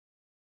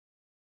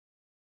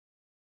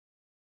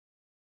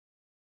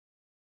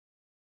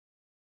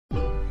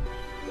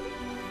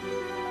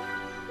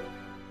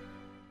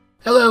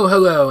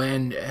hello,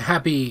 and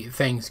happy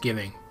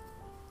Thanksgiving.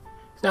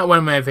 It's not one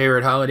of my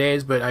favorite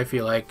holidays, but I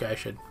feel like I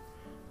should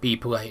be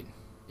polite.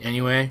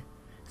 Anyway,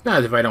 it's not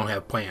as if I don't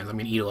have plans. I'm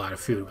going to eat a lot of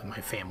food with my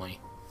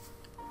family.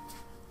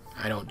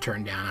 I don't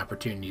turn down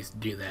opportunities to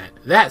do that.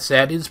 That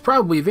said, it's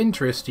probably of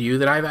interest to you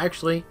that I've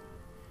actually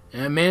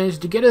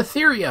managed to get a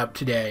theory up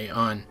today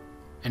on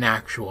an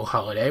actual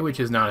holiday, which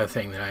is not a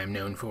thing that I am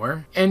known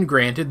for. And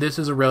granted, this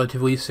is a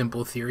relatively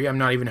simple theory. I'm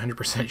not even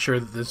 100% sure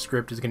that this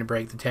script is going to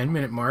break the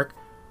 10-minute mark.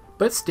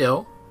 But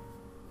still,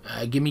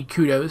 give me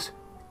kudos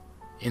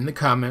in the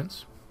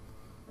comments.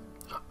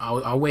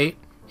 I'll wait.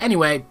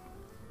 Anyway,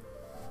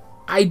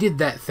 I did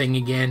that thing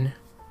again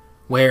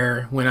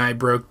where when I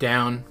broke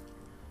down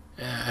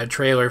a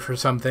trailer for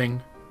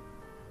something,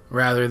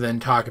 rather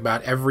than talk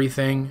about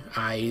everything,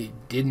 I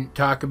didn't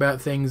talk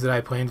about things that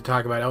I planned to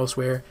talk about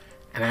elsewhere.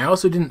 And I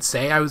also didn't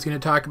say I was going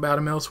to talk about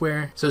them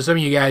elsewhere. So some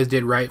of you guys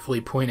did rightfully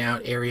point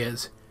out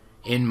areas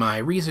in my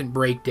recent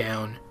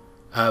breakdown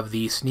of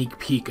the sneak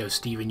peek of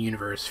Steven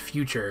Universe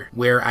Future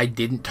where I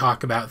didn't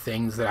talk about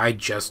things that I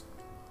just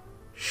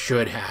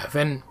should have.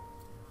 And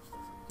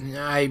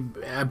I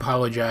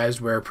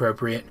apologized where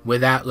appropriate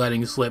without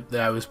letting slip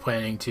that I was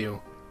planning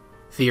to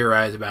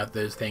theorize about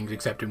those things,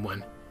 except in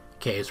one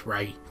case where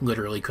I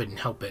literally couldn't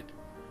help it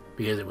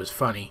because it was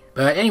funny.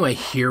 But anyway,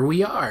 here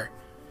we are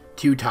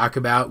to talk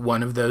about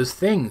one of those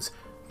things.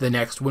 The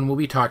next one will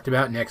be talked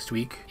about next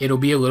week. It'll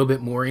be a little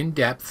bit more in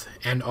depth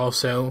and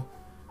also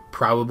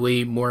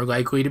probably more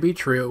likely to be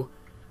true.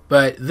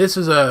 But this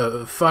is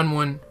a fun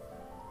one,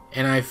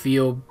 and I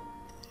feel,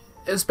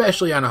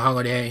 especially on a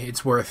holiday,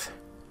 it's worth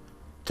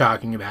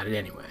talking about it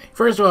anyway.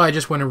 First of all, I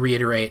just want to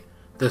reiterate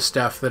the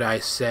stuff that I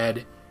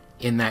said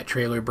in that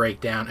trailer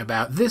breakdown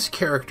about this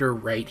character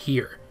right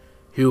here,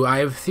 who I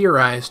have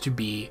theorized to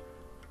be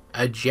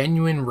a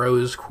genuine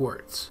rose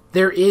quartz.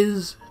 There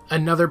is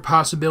another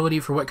possibility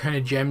for what kind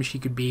of gem she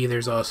could be.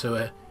 There's also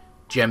a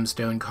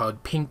gemstone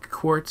called pink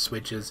quartz,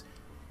 which is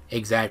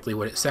exactly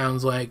what it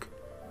sounds like.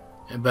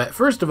 But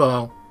first of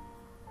all,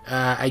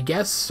 I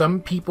guess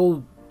some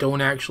people don't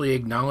actually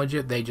acknowledge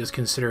it. They just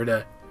consider it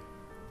a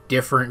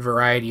different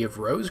variety of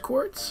rose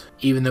quartz,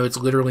 even though it's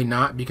literally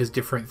not, because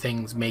different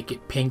things make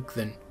it pink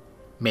than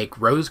make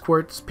rose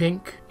quartz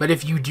pink. But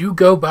if you do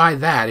go by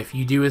that, if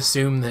you do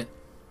assume that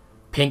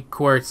pink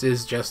quartz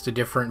is just a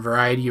different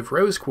variety of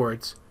rose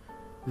quartz,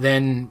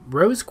 then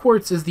rose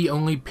quartz is the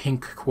only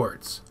pink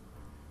quartz.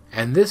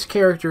 And this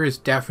character is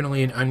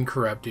definitely an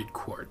uncorrupted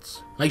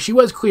quartz. Like, she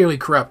was clearly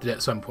corrupted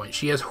at some point.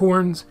 She has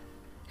horns,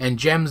 and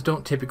gems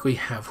don't typically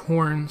have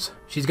horns.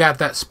 She's got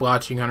that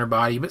splotching on her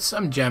body, but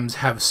some gems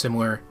have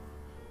similar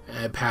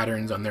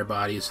patterns on their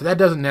bodies, so that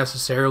doesn't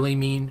necessarily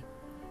mean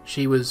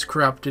she was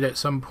corrupted at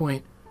some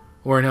point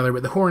or another,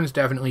 but the horns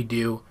definitely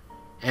do,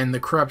 and the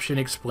corruption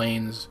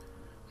explains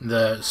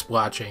the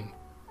splotching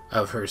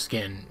of her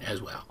skin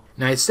as well.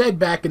 And I said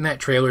back in that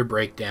trailer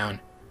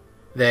breakdown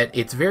that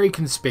it's very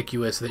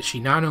conspicuous that she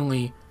not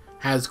only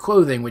has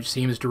clothing which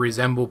seems to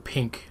resemble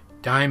Pink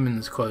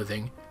Diamond's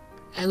clothing,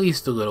 at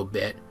least a little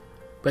bit,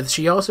 but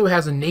she also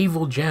has a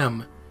navel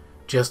gem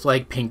just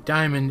like Pink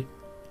Diamond,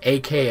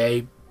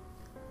 aka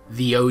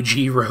the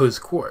OG Rose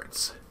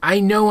Quartz. I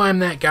know I'm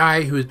that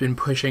guy who's been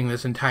pushing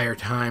this entire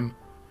time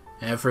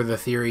for the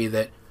theory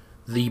that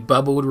the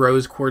bubbled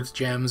rose quartz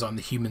gems on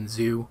the human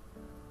zoo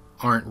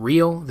aren't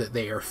real, that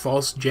they are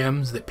false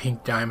gems that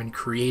Pink Diamond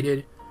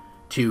created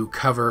to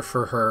cover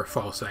for her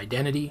false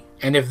identity.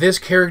 And if this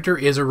character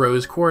is a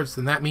rose quartz,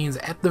 then that means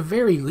at the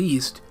very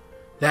least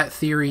that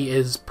theory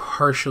is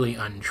partially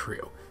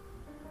untrue.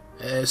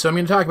 So I'm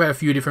going to talk about a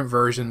few different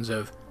versions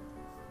of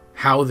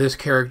how this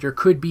character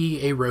could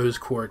be a rose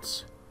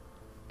quartz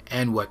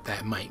and what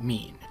that might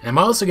mean. And I'm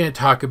also going to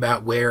talk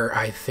about where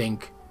I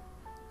think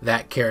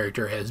that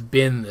character has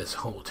been this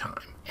whole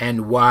time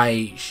and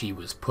why she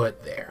was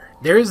put there.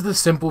 There is the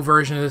simple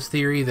version of this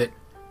theory that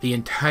the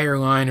entire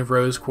line of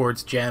rose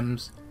quartz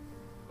gems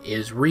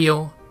is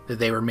real, that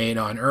they were made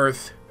on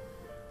Earth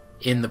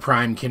in the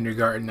Prime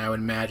Kindergarten. I would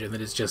imagine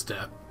that it's just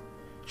a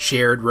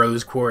shared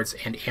rose quartz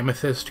and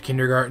amethyst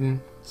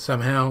kindergarten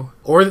somehow,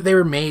 or that they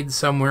were made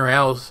somewhere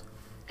else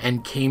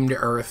and came to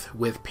Earth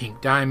with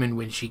Pink Diamond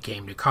when she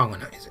came to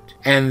colonize it.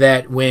 And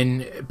that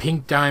when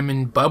Pink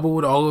Diamond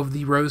bubbled all of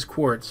the rose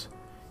quartz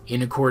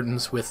in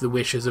accordance with the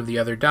wishes of the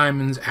other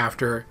diamonds,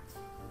 after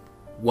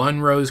one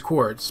rose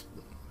quartz,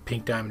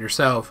 Pink Diamond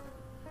herself,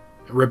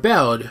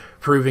 rebelled,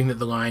 proving that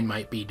the line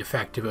might be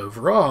defective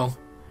overall,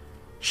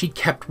 she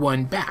kept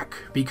one back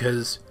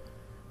because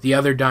the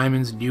other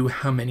diamonds knew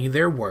how many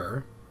there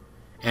were,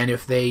 and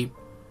if they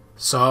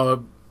saw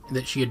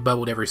that she had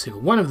bubbled every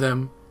single one of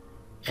them,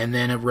 and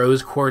then a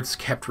rose quartz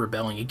kept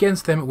rebelling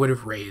against them, it would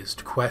have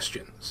raised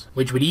questions.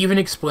 Which would even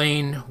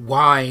explain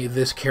why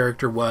this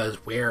character was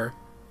where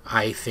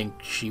I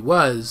think she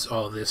was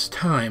all this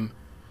time,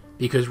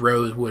 because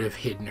Rose would have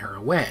hidden her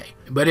away.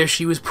 But if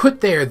she was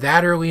put there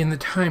that early in the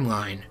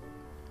timeline,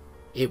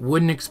 it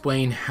wouldn't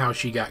explain how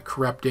she got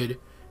corrupted.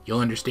 You'll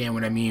understand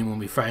what I mean when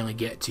we finally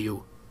get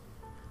to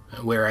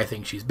where I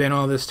think she's been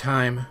all this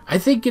time. I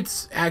think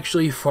it's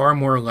actually far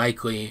more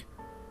likely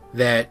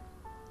that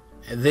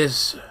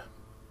this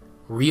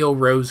real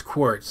rose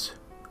quartz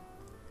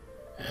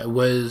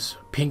was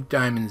Pink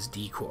Diamond's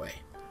decoy.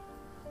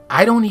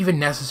 I don't even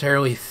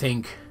necessarily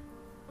think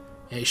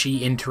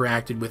she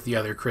interacted with the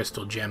other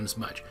crystal gems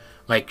much,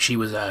 like she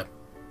was a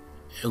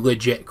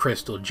legit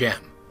crystal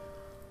gem.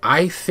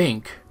 I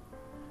think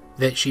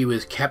that she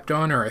was kept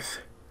on Earth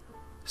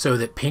so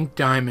that Pink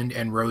Diamond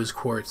and Rose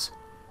Quartz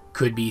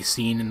could be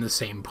seen in the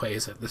same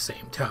place at the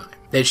same time.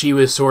 That she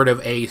was sort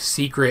of a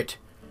secret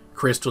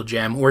crystal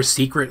gem or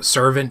secret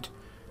servant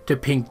to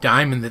Pink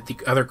Diamond that the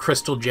other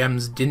crystal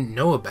gems didn't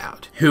know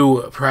about,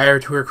 who, prior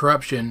to her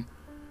corruption,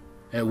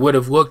 would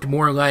have looked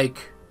more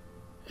like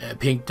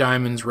Pink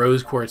Diamond's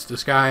Rose Quartz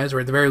disguise, or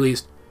at the very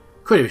least,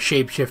 could have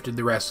shapeshifted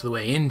the rest of the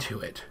way into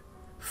it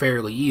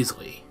fairly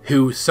easily,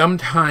 who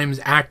sometimes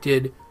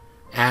acted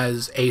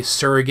as a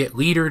surrogate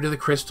leader to the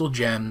crystal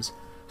gems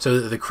so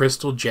that the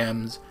crystal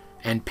gems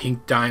and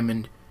Pink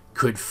Diamond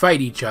could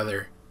fight each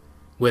other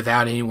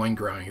without anyone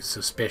growing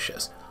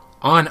suspicious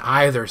on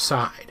either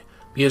side.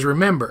 Because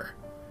remember,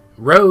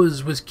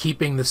 Rose was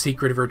keeping the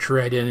secret of her true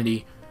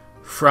identity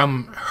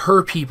from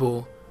her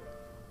people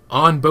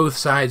on both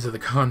sides of the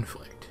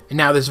conflict. And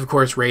now this, of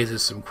course,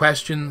 raises some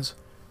questions.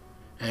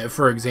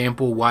 For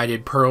example, why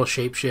did Pearl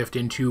shapeshift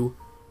into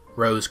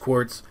Rose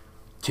Quartz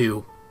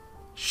to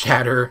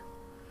shatter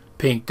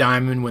Pink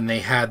Diamond when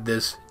they had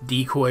this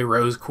decoy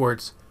Rose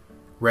Quartz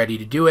ready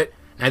to do it?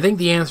 And I think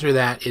the answer to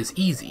that is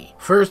easy.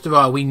 First of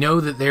all, we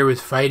know that there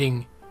was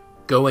fighting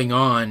going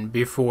on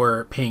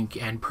before Pink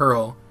and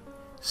Pearl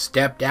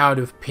stepped out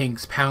of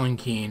Pink's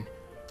palanquin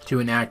to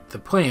enact the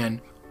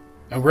plan.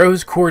 A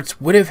Rose Quartz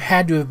would have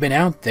had to have been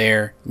out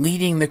there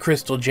leading the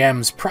crystal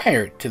gems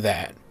prior to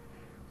that,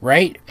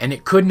 right? And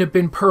it couldn't have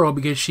been Pearl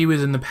because she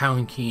was in the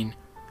palanquin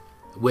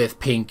with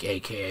Pink,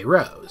 aka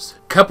Rose.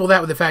 Couple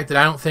that with the fact that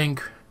I don't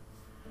think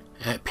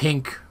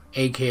Pink,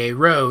 aka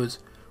Rose,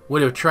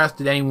 would have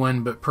trusted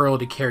anyone but Pearl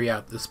to carry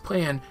out this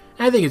plan.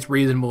 And I think it's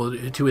reasonable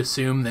to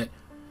assume that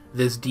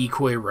this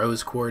decoy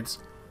Rose Quartz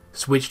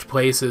switched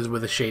places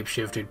with a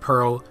shapeshifted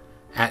Pearl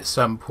at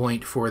some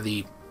point for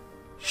the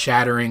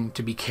shattering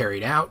to be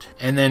carried out,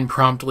 and then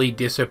promptly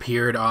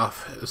disappeared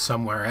off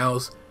somewhere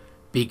else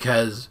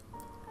because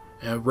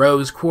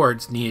Rose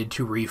Quartz needed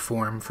to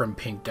reform from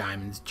Pink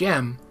Diamond's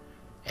gem,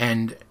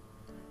 and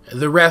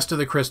the rest of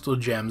the crystal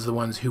gems, the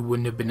ones who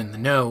wouldn't have been in the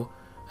know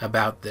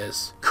about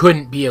this,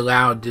 couldn't be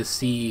allowed to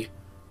see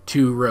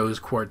two Rose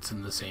Quartz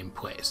in the same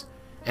place,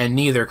 and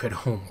neither could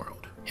Homeworld.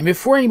 And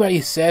before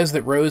anybody says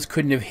that Rose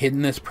couldn't have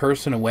hidden this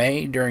person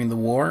away during the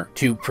war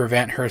to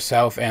prevent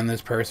herself and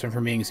this person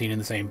from being seen in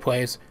the same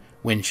place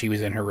when she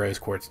was in her Rose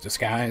Quartz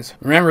disguise,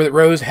 remember that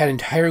Rose had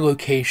entire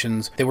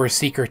locations that were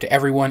secret to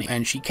everyone,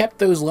 and she kept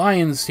those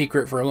lions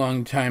secret for a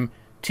long time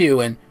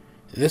too, and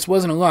this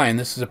wasn't a lion,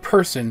 this is a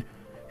person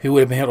who would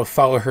have been able to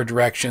follow her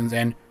directions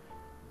and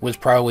was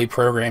probably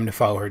programmed to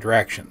follow her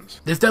directions.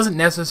 This doesn't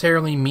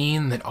necessarily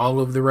mean that all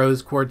of the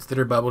Rose Quartz that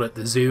are bubbled at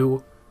the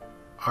zoo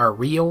are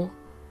real.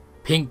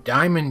 Pink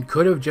Diamond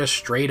could have just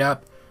straight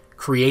up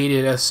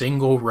created a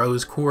single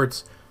Rose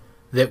Quartz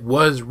that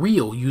was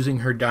real using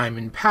her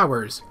diamond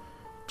powers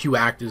to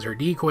act as her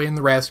decoy, and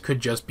the rest could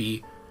just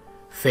be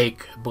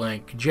fake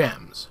blank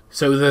gems.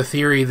 So the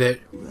theory that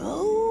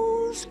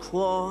Rose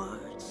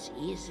Quartz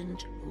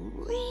isn't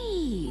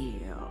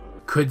real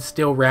could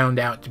still round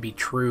out to be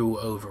true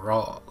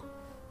overall.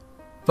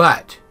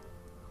 But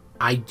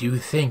I do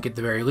think, at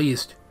the very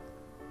least,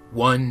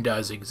 one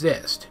does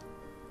exist.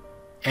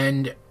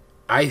 And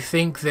I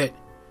think that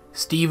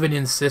Steven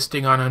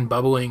insisting on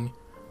unbubbling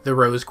the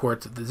Rose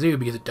Quartz at the zoo,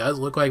 because it does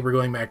look like we're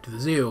going back to the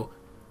zoo,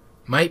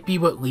 might be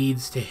what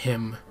leads to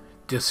him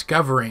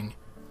discovering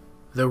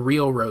the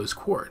real Rose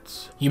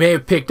Quartz. You may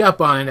have picked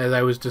up on it as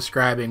I was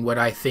describing what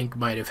I think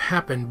might have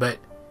happened, but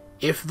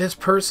if this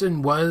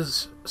person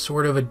was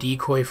sort of a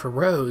decoy for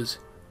Rose,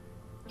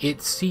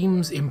 it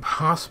seems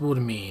impossible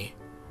to me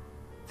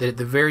that at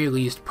the very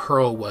least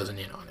Pearl wasn't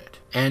in on it.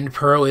 And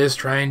Pearl is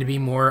trying to be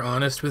more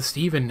honest with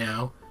Steven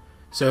now,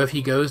 so if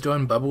he goes to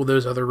unbubble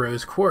those other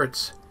Rose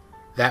Quartz,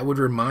 that would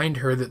remind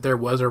her that there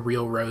was a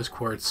real Rose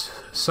Quartz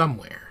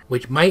somewhere,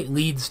 which might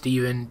lead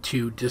Steven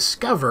to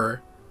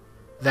discover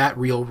that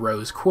real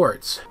Rose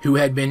Quartz, who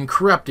had been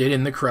corrupted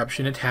in the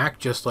corruption attack,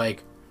 just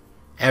like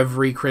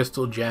every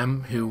crystal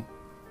gem who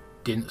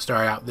didn't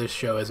start out this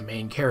show as a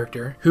main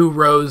character, who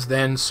Rose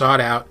then sought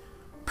out,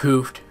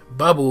 poofed,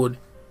 bubbled,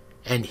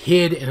 and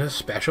hid in a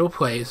special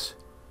place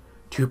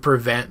to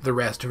prevent the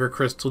rest of her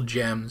crystal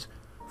gems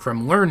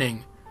from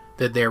learning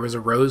that there was a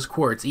Rose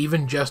Quartz,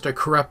 even just a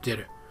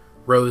corrupted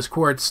Rose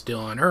Quartz still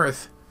on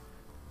Earth,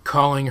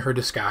 calling her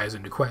disguise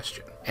into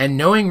question. And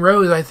knowing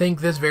Rose, I think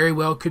this very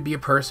well could be a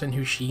person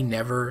who she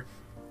never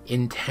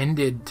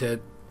intended to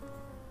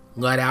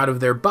let out of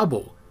their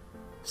bubble,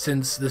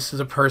 since this is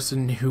a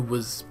person who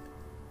was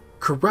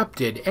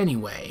corrupted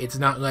anyway. It's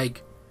not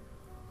like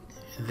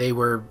they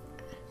were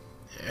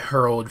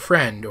her old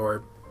friend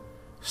or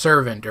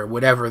servant or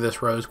whatever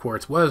this Rose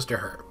Quartz was to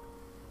her.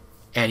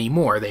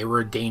 anymore. They were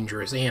a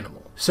dangerous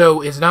animal.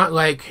 So it's not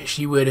like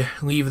she would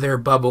leave their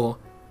bubble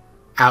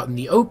out in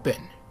the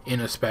open in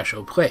a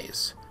special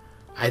place.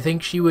 I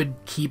think she would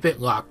keep it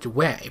locked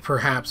away,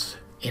 perhaps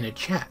in a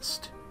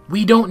chest.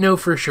 We don't know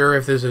for sure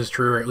if this is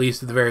true, or at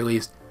least at the very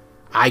least,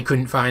 I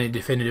couldn't find a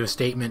definitive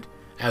statement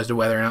as to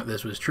whether or not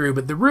this was true,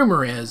 but the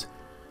rumor is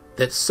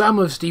that some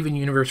of Steven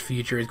Universe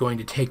Future is going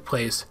to take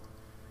place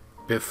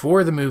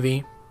before the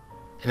movie,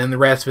 and then the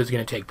rest of it is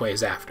going to take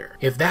place after.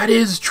 If that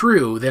is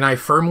true, then I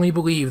firmly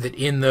believe that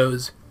in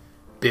those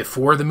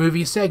before the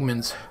movie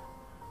segments,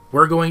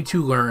 we're going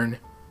to learn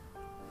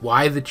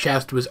why the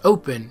chest was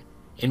open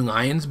in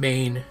Lion's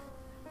Mane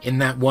in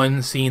that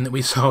one scene that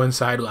we saw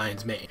inside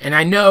Lion's Mane. And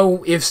I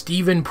know if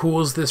Steven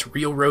pulls this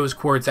real rose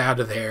quartz out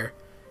of there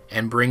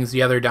and brings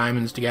the other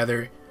diamonds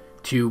together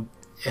to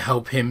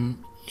help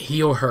him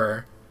heal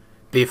her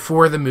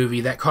before the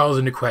movie, that calls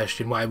into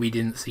question why we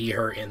didn't see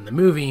her in the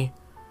movie.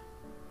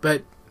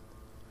 But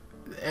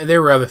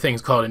there were other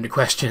things called into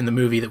question in the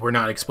movie that were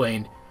not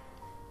explained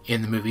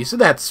in the movie, so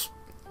that's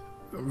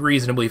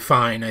reasonably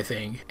fine, I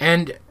think.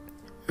 And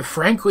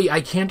frankly,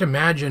 I can't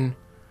imagine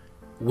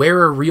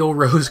where a real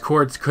rose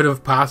quartz could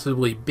have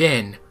possibly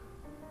been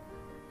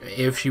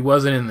if she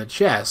wasn't in the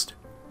chest,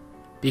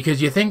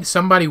 because you think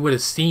somebody would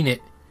have seen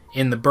it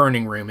in the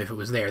burning room if it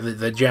was there,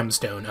 the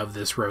gemstone of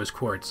this rose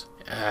quartz,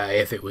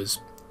 if it was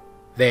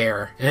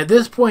there. And at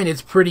this point,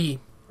 it's pretty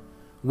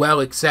well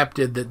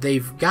accepted that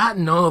they've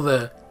gotten all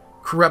the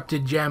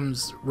corrupted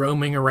gems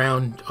roaming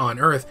around on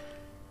Earth,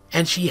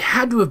 and she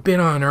had to have been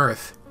on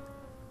Earth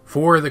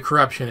for the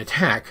corruption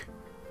attack,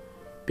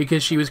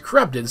 because she was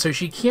corrupted, so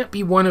she can't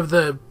be one of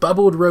the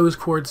bubbled rose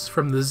quartz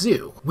from the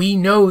zoo. We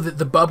know that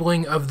the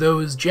bubbling of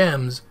those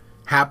gems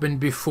happened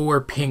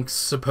before Pink's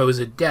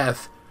supposed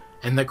death,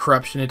 and the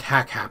corruption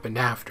attack happened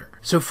after.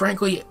 So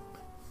frankly,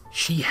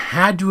 she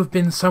had to have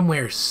been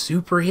somewhere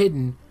super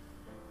hidden,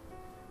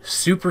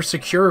 super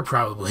secure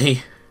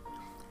probably,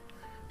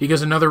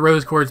 because another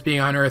rose quartz being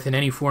on Earth in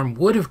any form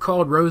would have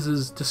called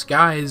Rose's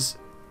disguise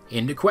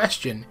into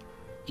question,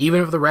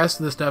 even if the rest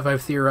of the stuff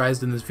I've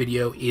theorized in this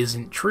video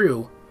isn't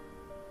true.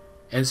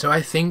 And so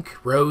I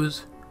think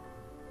Rose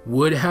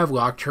would have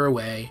locked her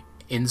away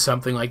in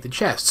something like the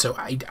chest. So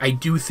I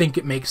do think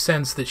it makes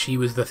sense that she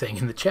was the thing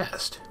in the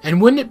chest.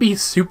 And wouldn't it be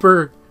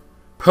super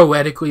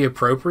poetically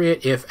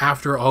appropriate if,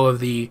 after all of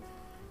the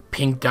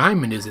pink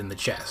diamond is in the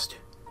chest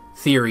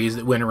theories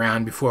that went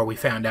around before we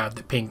found out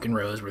that Pink and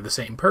Rose were the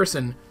same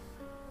person,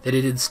 that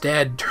it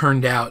instead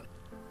turned out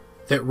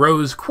that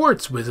Rose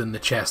Quartz was in the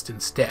chest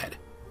instead?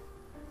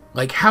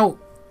 Like, how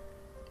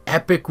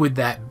epic would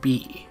that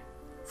be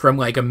from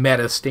like a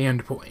meta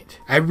standpoint?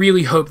 I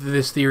really hope that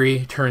this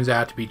theory turns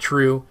out to be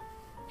true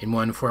in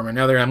one form or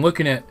another. I'm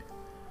looking at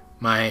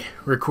my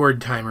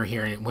record timer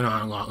here, and it went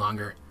on a lot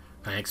longer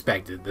than I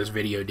expected. This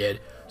video did.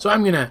 So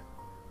I'm going to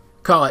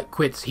call it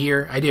quits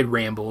here. I did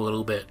ramble a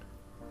little bit,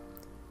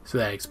 so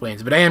that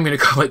explains it. But I am going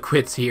to call it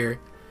quits here,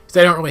 because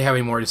I don't really have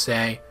any more to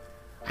say.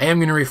 I am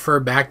going to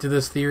refer back to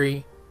this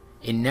theory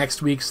in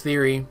next week's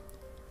theory,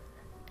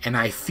 and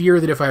I fear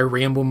that if I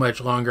ramble much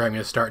longer, I'm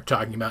going to start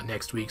talking about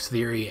next week's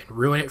theory and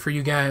ruin it for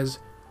you guys.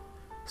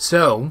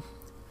 So,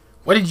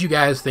 what did you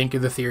guys think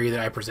of the theory that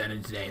I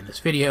presented today in this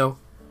video?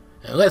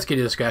 Let's get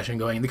a discussion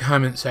going in the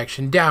comment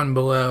section down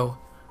below,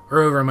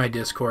 or over on my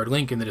Discord,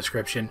 link in the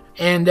description.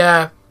 And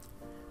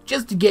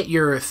just to get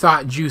your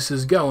thought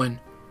juices going,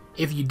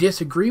 if you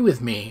disagree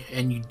with me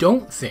and you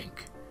don't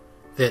think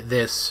that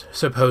this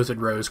supposed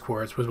rose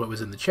quartz was what was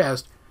in the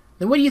chest,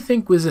 then what do you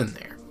think was in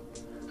there?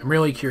 I'm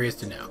really curious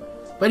to know.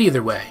 But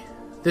either way,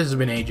 this has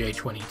been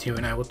AJ22,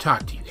 and I will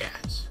talk to you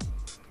guys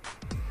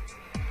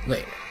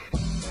later.